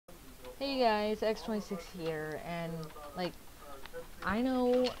Hey guys, X26 here, and like, I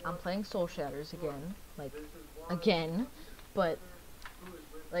know I'm playing Soulshatters again, again, but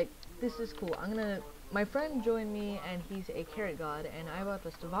like, this is cool. My friend joined me, and he's a carrot god, and I bought the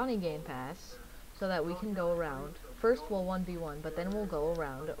stevonnie game pass so that we can go around. First we'll 1v1, but then we'll go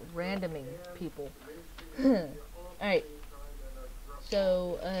around randoming people. Alright,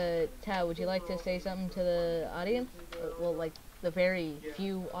 so, Tao, would you like to say something to the audience? Well, like, the very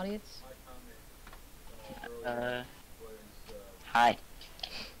few audience? Uh, Hi.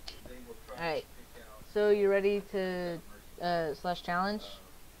 Alright, so you ready to, slash challenge?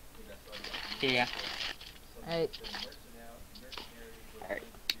 Yeah. Alright. Alright.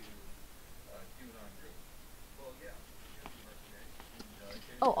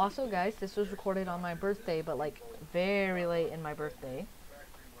 Oh, also guys, this was recorded on my birthday, but like, very late in my birthday.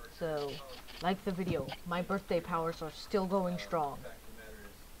 So, like the video, my birthday powers are still going strong.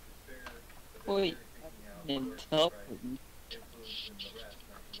 Wait. Until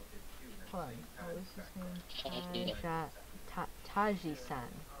Hold on, what was his name? Taji-san.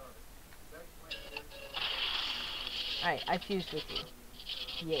 Alright, I fused with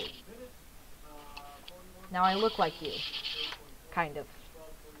you. Yay. Now I look like you. Kind of.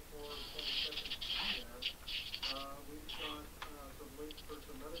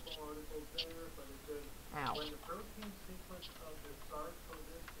 Ow.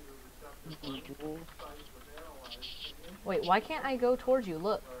 Wait, why can't I go towards you?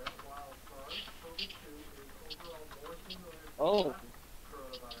 Look. Oh.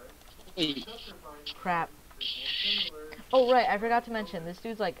 Wait. Crap. Oh, right, I forgot to mention, this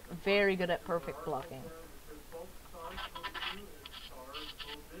dude's, like, very good at perfect blocking.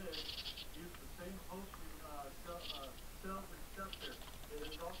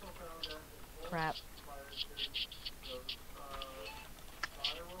 Crap.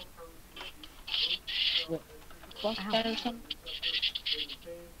 What's that or something?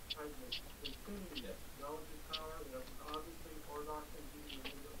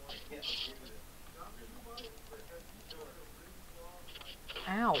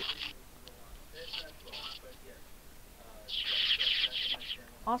 Ow.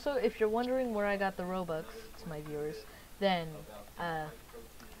 Also, if you're wondering where I got the Robux, to my viewers, then,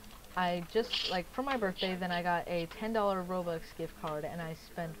 I just, like, for my birthday, then I got a $10 Robux gift card, and I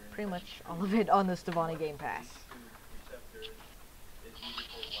spent pretty much all of it on the stevonnie game pass.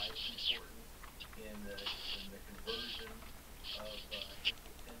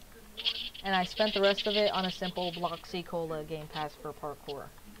 And I spent the rest of it on a simple Bloxy Cola game pass for parkour.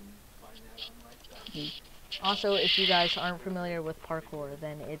 Also, if you guys aren't familiar with parkour,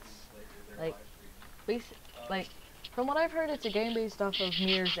 then it's, like, from what I've heard, it's a game based off of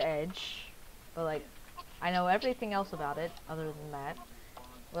Mirror's Edge, but, like, I know everything else about it, other than that.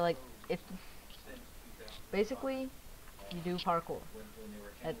 Well, like, basically, you do parkour.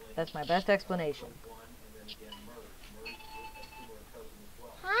 That's my best explanation.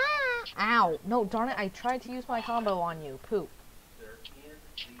 Ow! No, darn it, I tried to use my combo on you. Poop.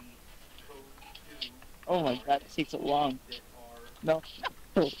 Oh my god, this takes so long. No.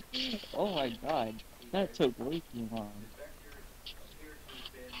 Oh my god. That took way too long.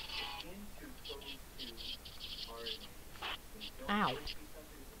 Ow.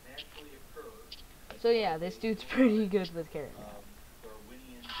 So yeah, this dude's pretty good with carrot.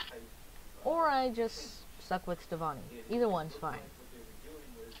 Or I just suck with stevonnie. Either one's fine.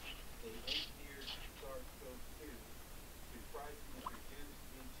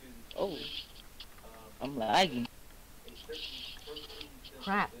 Oh. I'm lagging.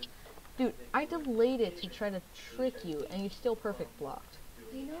 Crap. Dude, I delayed it to try to trick you, and you still perfect blocked.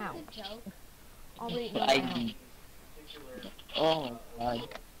 You know How? the joke? Already know Lagging. Oh my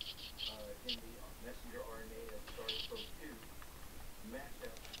god.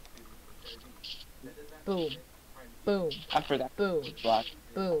 Boom. Boom. I forgot. Boom. Block.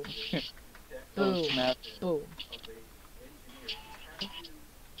 Boom. Oh Boom. snap. Boom.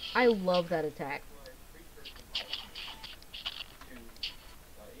 I love that attack.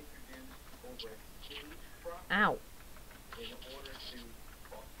 Ow.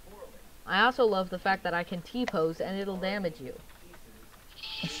 I also love the fact that I can T-pose and it'll damage you.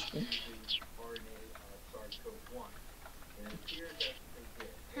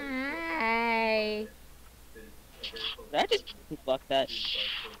 Hi. Did I just perfect block that?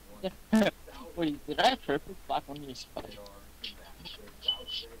 Wait, did I perfect block on your spot?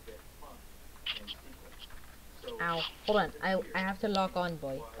 Ow. Hold on. I have to lock on,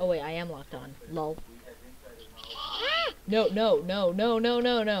 boy. Oh wait, I am locked on. Lol. No, no, no, no, no,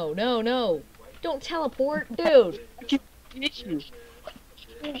 no, no, no, no. Don't teleport, dude. I can finish you.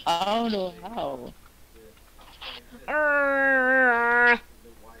 I don't know how.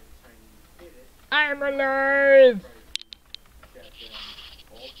 I'm alive.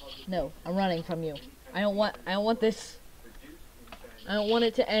 No, I'm running from you. I don't want this. I don't want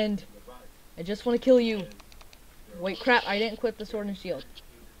it to end. I just want to kill you. Wait, crap, I didn't equip the sword and shield.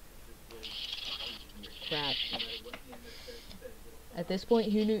 Crap. At this point,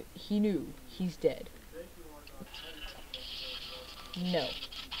 he knew. He's dead. No.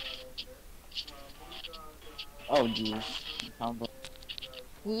 Oh, jeez. Combo.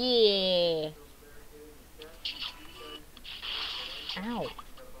 Yeah. Ow.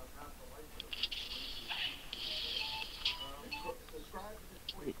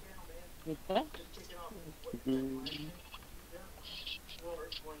 Wait, what?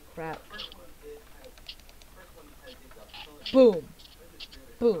 Crap. Boom.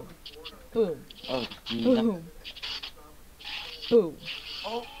 Boom. Boom. Oh, jeez. Boom. Boom.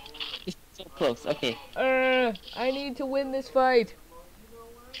 Oh, it's so close. Okay. I need to win this fight.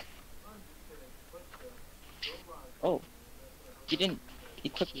 Oh, you didn't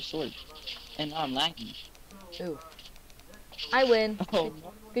equip your sword, and now I'm lagging. Ooh. I win. Oh,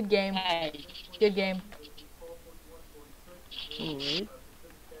 Good game. lag. Good game. Wait.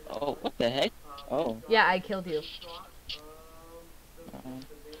 Oh, what the heck? Oh. Yeah, I killed you.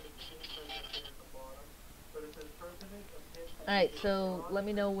 Alright, so let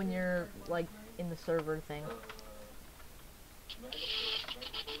me know when you're, like, in the server thing.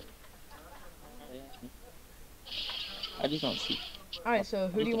 I just don't see. Alright, so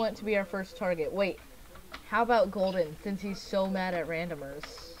who do you want to be our first target? Wait, how about Golden, since he's so mad at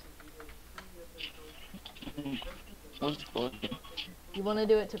randomers? What's Golden? You want to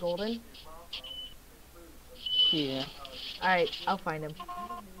do it to Golden? Yeah. Alright, I'll find him.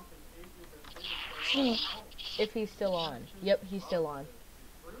 If he's still on. Yep, he's still on.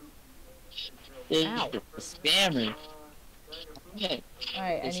 There's Ow. a spammer. Yeah.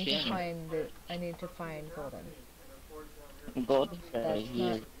 Alright, I I need to find Golden. Golden right That's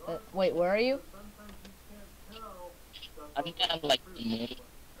here. not, wait, where are you? I'm kind of like the middle.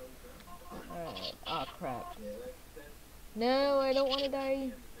 Alright, oh crap. No, I don't want to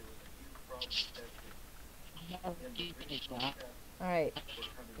die. Alright,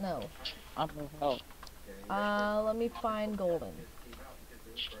 no. I'm no help. Let me find Golden.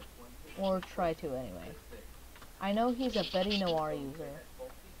 Or try to, anyway. I know he's a Betty Noir user.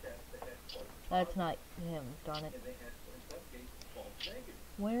 That's not him, darn it.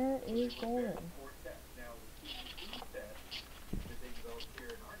 Where is Golden?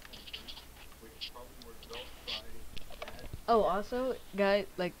 Oh, also, guys,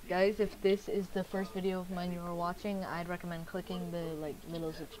 if this is the first video of mine you are watching, I'd recommend clicking the,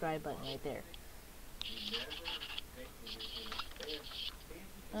 little subscribe button right there.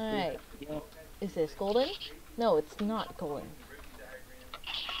 Alright. Is this Golden? No, it's not Golden.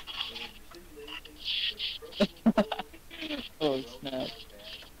 Oh snap.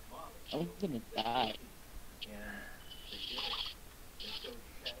 I'm gonna die.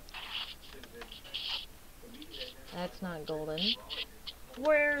 That's not Golden.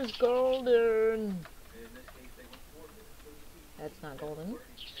 Where's Golden? That's not Golden.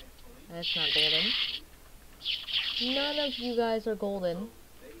 That's not Golden. None of you guys are Golden.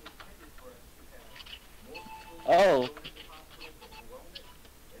 Oh.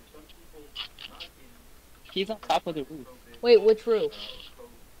 He's on top of the roof. Wait, which roof?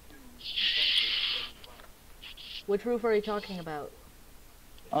 Which roof are you talking about?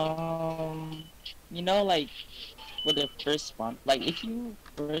 You know, like, with the first spawn, like, if you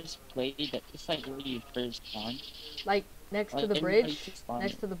first played that, it's like where you first spawn. Like, next to the bridge?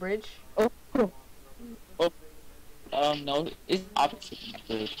 Next to the bridge? Oh, no, it's opposite the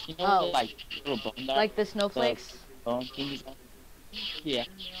bridge. You know, Oh. like, little bone dot, Like the snowflakes? bone thingies. Yeah.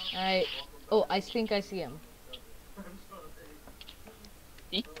 Alright. Oh, I think I see him.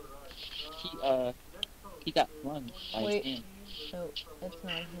 He got flung by Wait. his hand. No, it's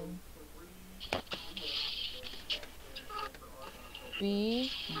not him. Be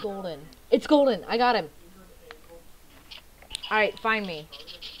Golden. It's Golden! I got him! Alright, find me.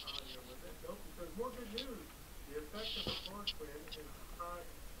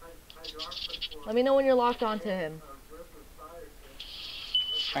 Let me know when you're locked onto him.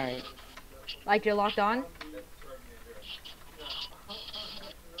 Alright. Like you're locked on?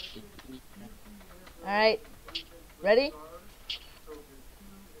 Alright. Ready?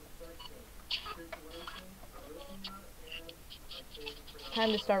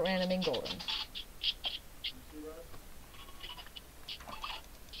 Time to start randoming Golden.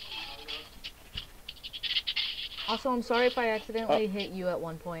 Also, I'm sorry if I accidentally hit you at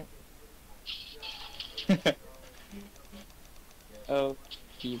one point. Oh,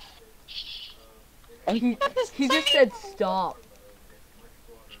 he. Oh, He he just said stop.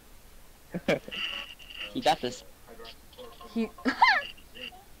 he got this. He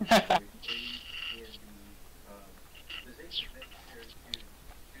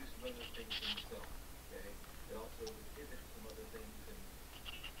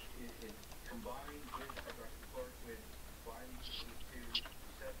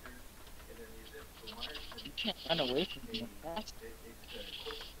You can't run away from him. That's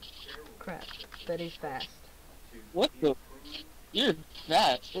crap. That he's fast. what the. You're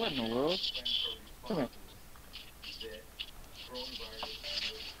fast. What in the world? Come here.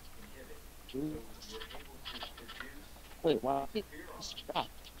 Ooh. Wait, why? Stop.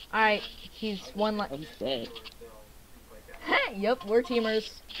 All right, he's one like. Oh, he's dead. Yep, we're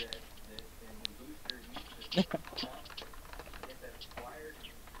teamers. Oh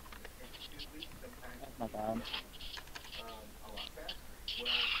my god.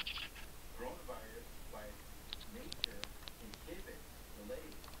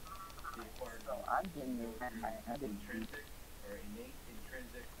 So I'm getting I didn't read.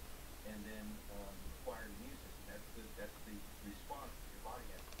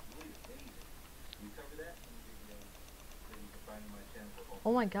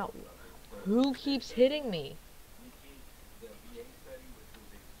 Oh my god, who keeps hitting me?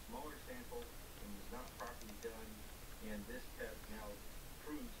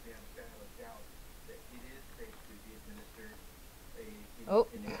 Oh,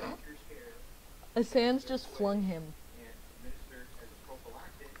 a Sans just flung him.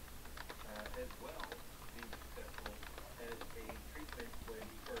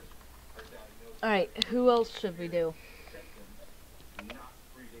 Alright, who else should we do?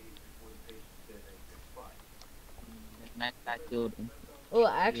 I killed him. Oh,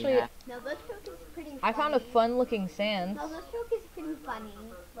 actually, Yeah. No, this joke is pretty funny. I found a fun looking Sans. No, this joke is pretty funny.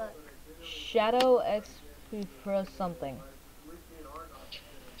 Look. Shadow Express something.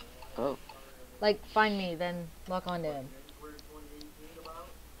 Oh. Like, find me, then lock onto him.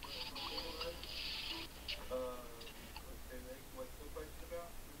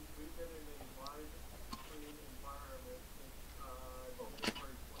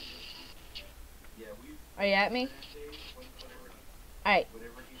 Are you at me? Alright,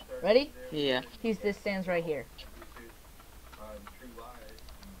 ready? Yeah. He's this Sans right here.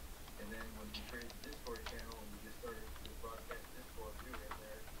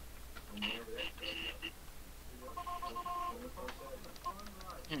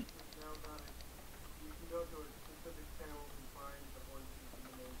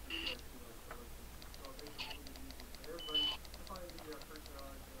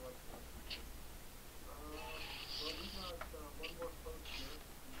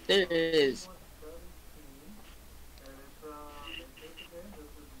 There it is.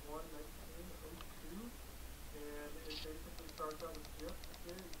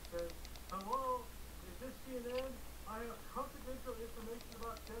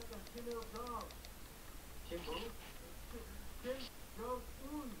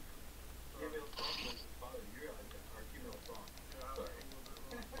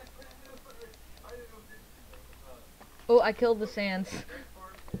 Oh, I killed the Sans.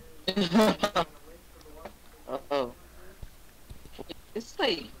 Oh. It's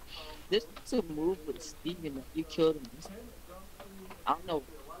like this is a move with Steven that you killed him. I don't know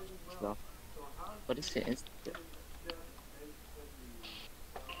stuff, but it's an instant.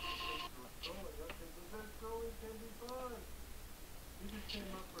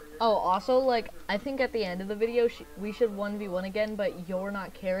 Oh, also, like, I think at the end of the video, we should 1v1 again, but you're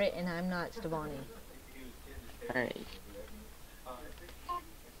not Carrot and I'm not Stevonnie. Alright.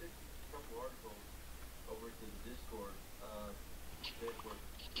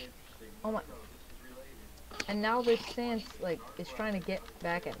 Oh my. And now this Sans, like, is trying to get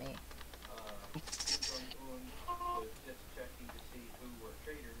back at me.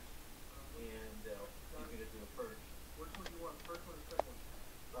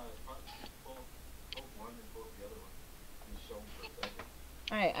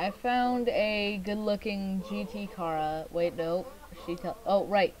 Alright, I found a good-looking GT Kara. Wait, no. Oh,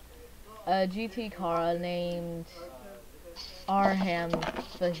 right. A GT Kara named Arham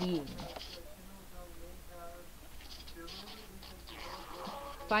Fahim.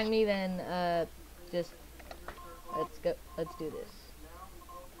 Find me then, just, let's go, let's do this.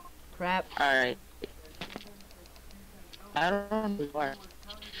 Crap. Alright. I don't know where.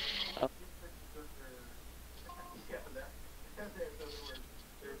 Oh.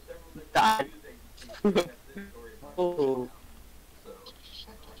 God. Oh,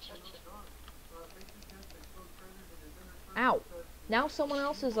 Ow. Now someone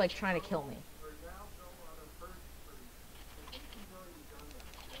else is like trying to kill me.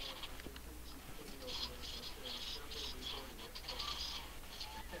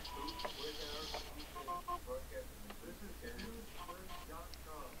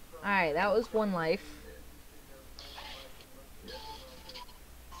 Alright, that was one life.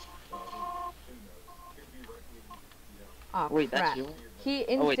 Aw, wait, that's crap. you? He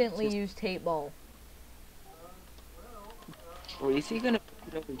Oh, wait, instantly used hate ball. wait, is he gonna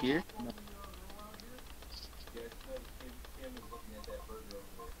put it over here? No.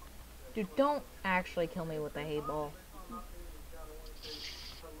 Dude, don't actually kill me with the hate ball.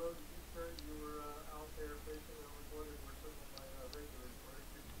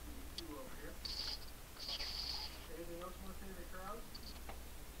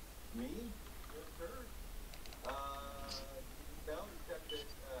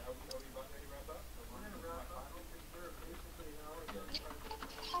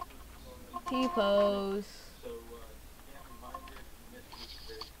 T-pose.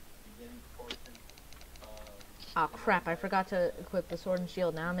 Aw, crap, I forgot to equip the sword and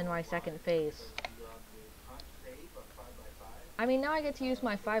shield. Now I'm in my second phase. I mean, now I get to use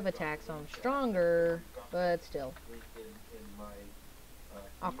my 5 attack, so I'm stronger, but still.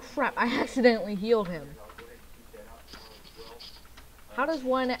 Oh crap, I accidentally healed him. How does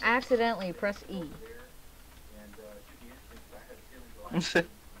one accidentally press E?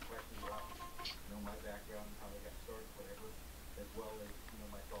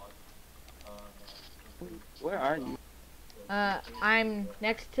 Where are you? I'm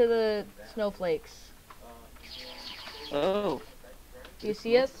next to the snowflakes. Oh. Do you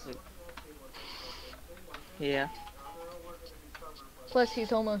see us? Yeah. Plus,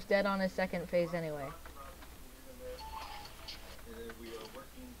 he's almost dead on his second phase anyway.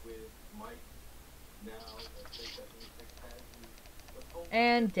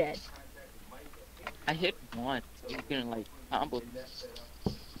 And dead. I hit once. You can like combo.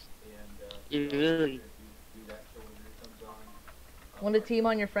 You really? Want to team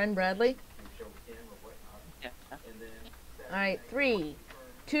on your friend Bradley? Yeah. Alright, 3,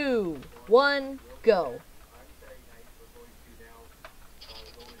 2, 1, go.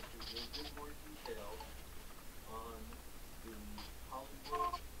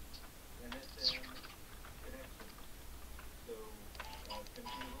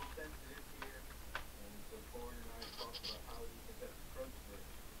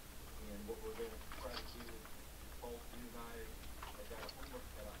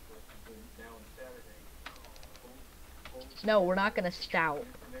 No, we're not gonna stout.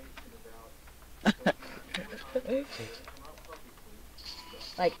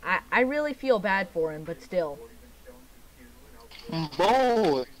 Like, I really feel bad for him, but still.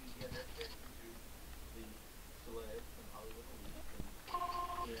 Boy.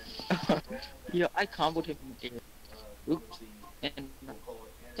 Yo, I comboed him in the air. Oops. And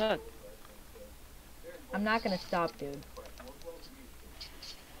stuck. I'm not gonna stop, dude.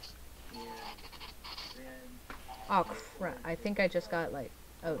 Oh crap, I think I just got like,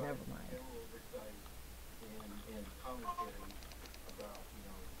 oh, never mind.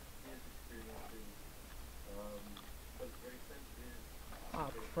 Oh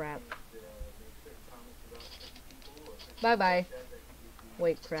crap. Bye bye.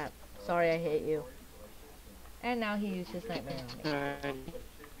 Wait, crap. Sorry I hate you. And now he used his nightmare on me. Alright.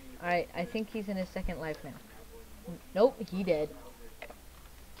 Alright, I think he's in his second life now. Nope, he did.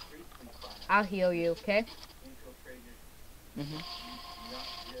 I'll heal you, okay?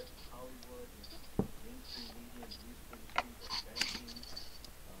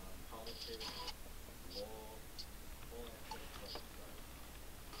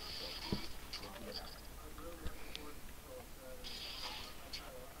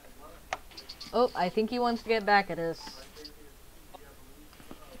 Oh, I think he wants to get back at us.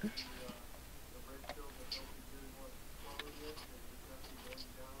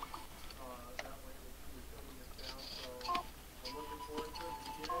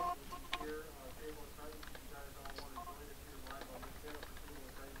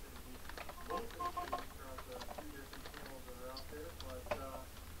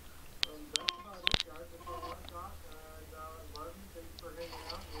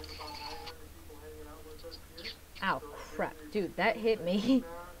 Ow, crap. Dude, that hit me.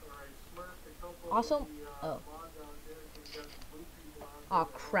 Also, oh. Oh,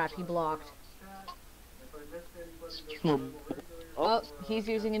 crap, he blocked. Oh, he's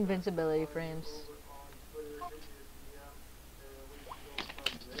using invincibility frames.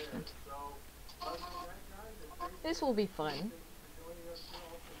 This will be fun.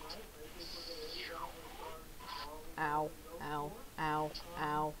 Ow, ow, ow,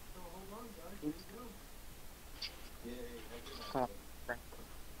 ow. Oh,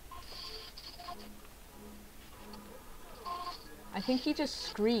 I think he just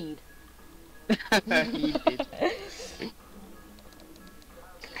screed. he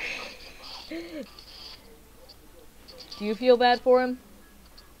did. Do you feel bad for him?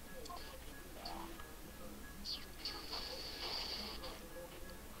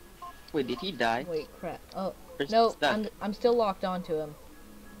 Wait, did he die? Wait, crap. Oh, Or is he no, stuck? I'm still locked onto him.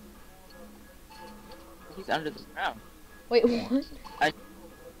 He's under the ground. Wait, what?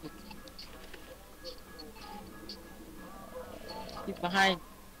 He's behind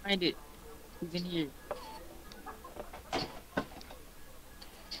it. He's in here.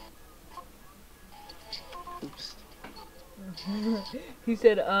 Oops. He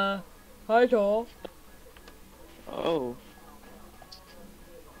said, hi, Joel. Oh.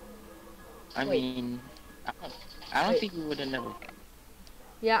 I Wait. mean, I don't Wait. think he would have never.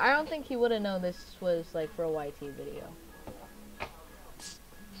 Yeah, I don't think he would have known this was, like, for a YT video.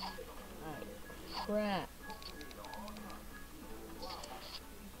 Alright. Crap.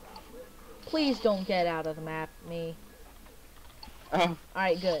 Please don't get out of the map, me. Oh,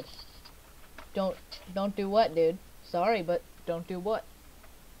 Alright, good. Don't do what, dude? Sorry, but don't do what?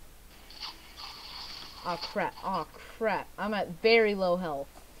 Aw, crap. Aw, crap. I'm at very low health.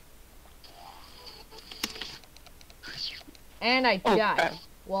 And I oh, died. crap.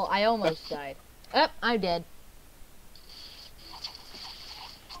 Well, I almost died. Up, I'm dead.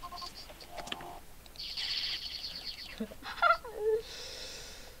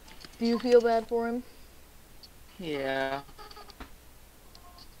 Do you feel bad for him? Yeah.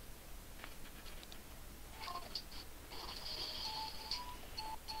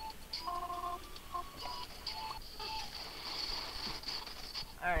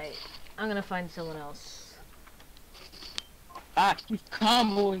 Alright, I'm gonna find someone else. Ah, he's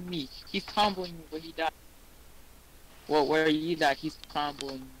comboing me. He's comboing me where he died. Well, where you died, he's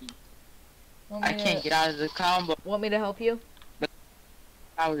comboing me. Want I me can't to, get out of the combo. want me to help you?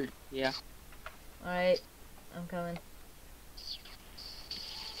 Coward. Yeah. Alright, I'm coming.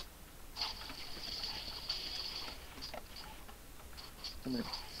 Come here.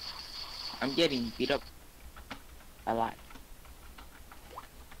 I'm getting beat up a lot.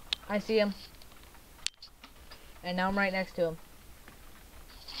 I see him. And now I'm right next to him.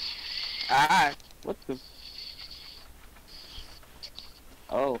 Ah, what the?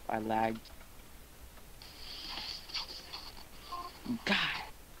 Oh, I lagged. God.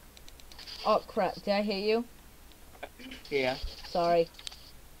 Oh, crap. Did I hit you? Yeah. Sorry.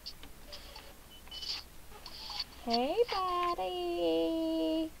 Hey,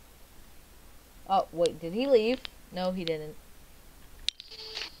 buddy. Oh, wait. Did he leave? No, he didn't.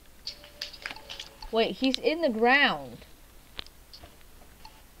 Wait, he's in the ground.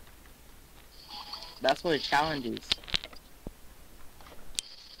 That's what a challenge is.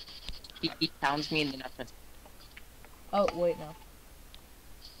 He pounds me and then I press. Oh, wait, no.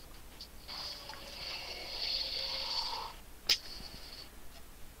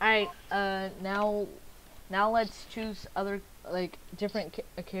 Alright, now let's choose other, like, different,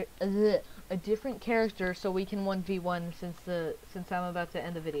 a different character so we can 1v1 since I'm about to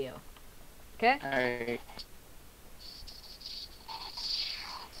end the video. Okay? Alright.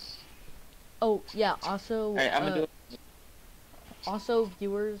 Oh, yeah, also, Alright, I'm gonna do it. also,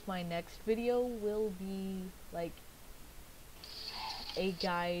 viewers, my next video will be, like, a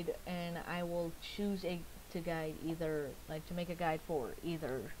guide, and I will choose to guide either, like, to make a guide for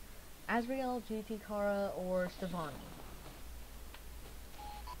either Asriel, GT Kara, or stevonnie.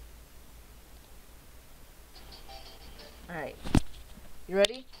 Alright. You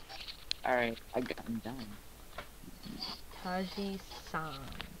ready? Alright, I'm done. Taji-san.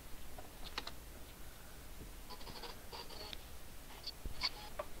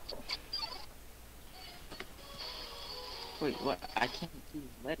 Wait, what? I can't see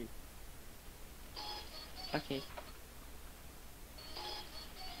his letter. Okay.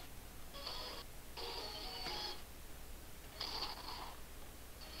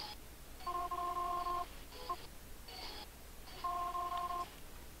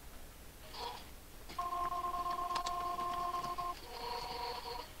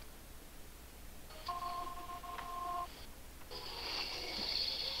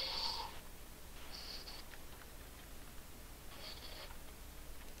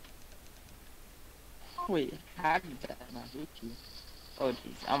 Wait, how did that not hit you? Oh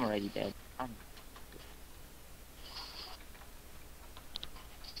jeez, I'm already dead.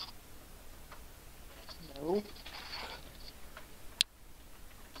 No.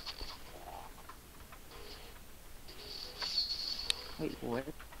 Wait, what?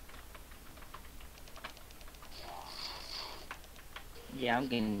 Yeah, I'm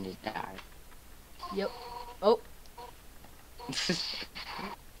getting to die. Yep. Oh,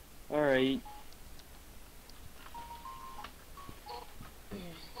 Alright.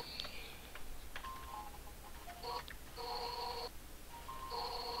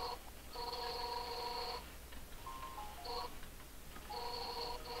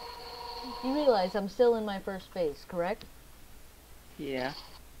 you realize I'm still in my first phase, correct? Yeah.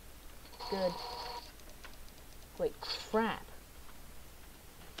 Good. Wait, crap.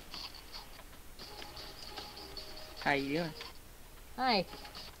 How you doing? Hi.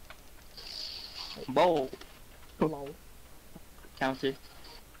 Bow. Lol. Counter.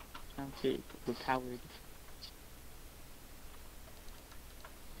 Counter. Overpowered.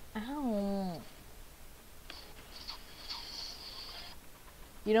 Ow.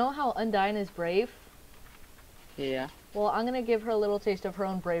 You know how Undyne is brave? Yeah. Well, I'm gonna give her a little taste of her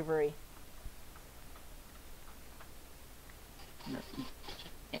own bravery. No, you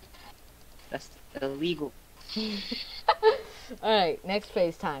can't. That's illegal. Alright, next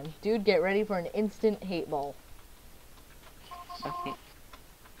phase time. Dude, get ready for an instant hate ball. Okay.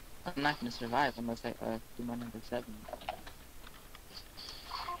 I'm not gonna survive unless I do my number 7.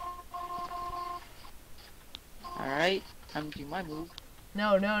 Alright, time to do my move.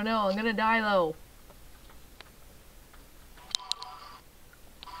 No, no, no, I'm gonna die though.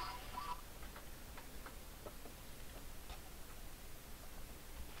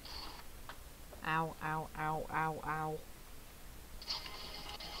 Ow, ow, ow, ow, ow.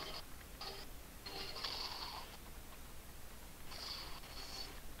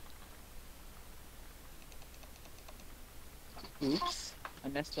 Oops. I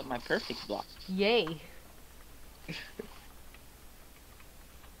messed up my perfect block. Yay.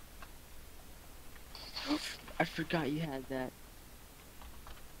 I forgot you had that.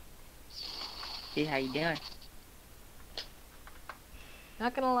 Hey, how you doing?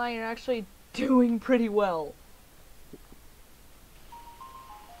 Not gonna lie, you're actually doing pretty well.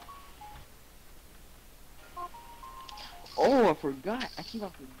 Oh, I forgot. I keep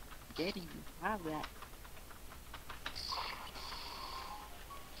on forgetting you have that.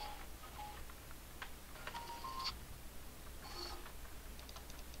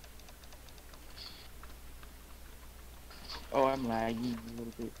 Oh, I'm lagging a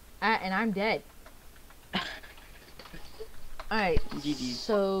little bit. And I'm dead. Alright, GG.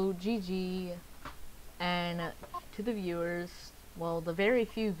 so GG. And to the viewers, well, the very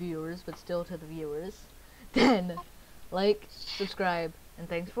few viewers, but still to the viewers, then like, subscribe, and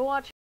thanks for watching.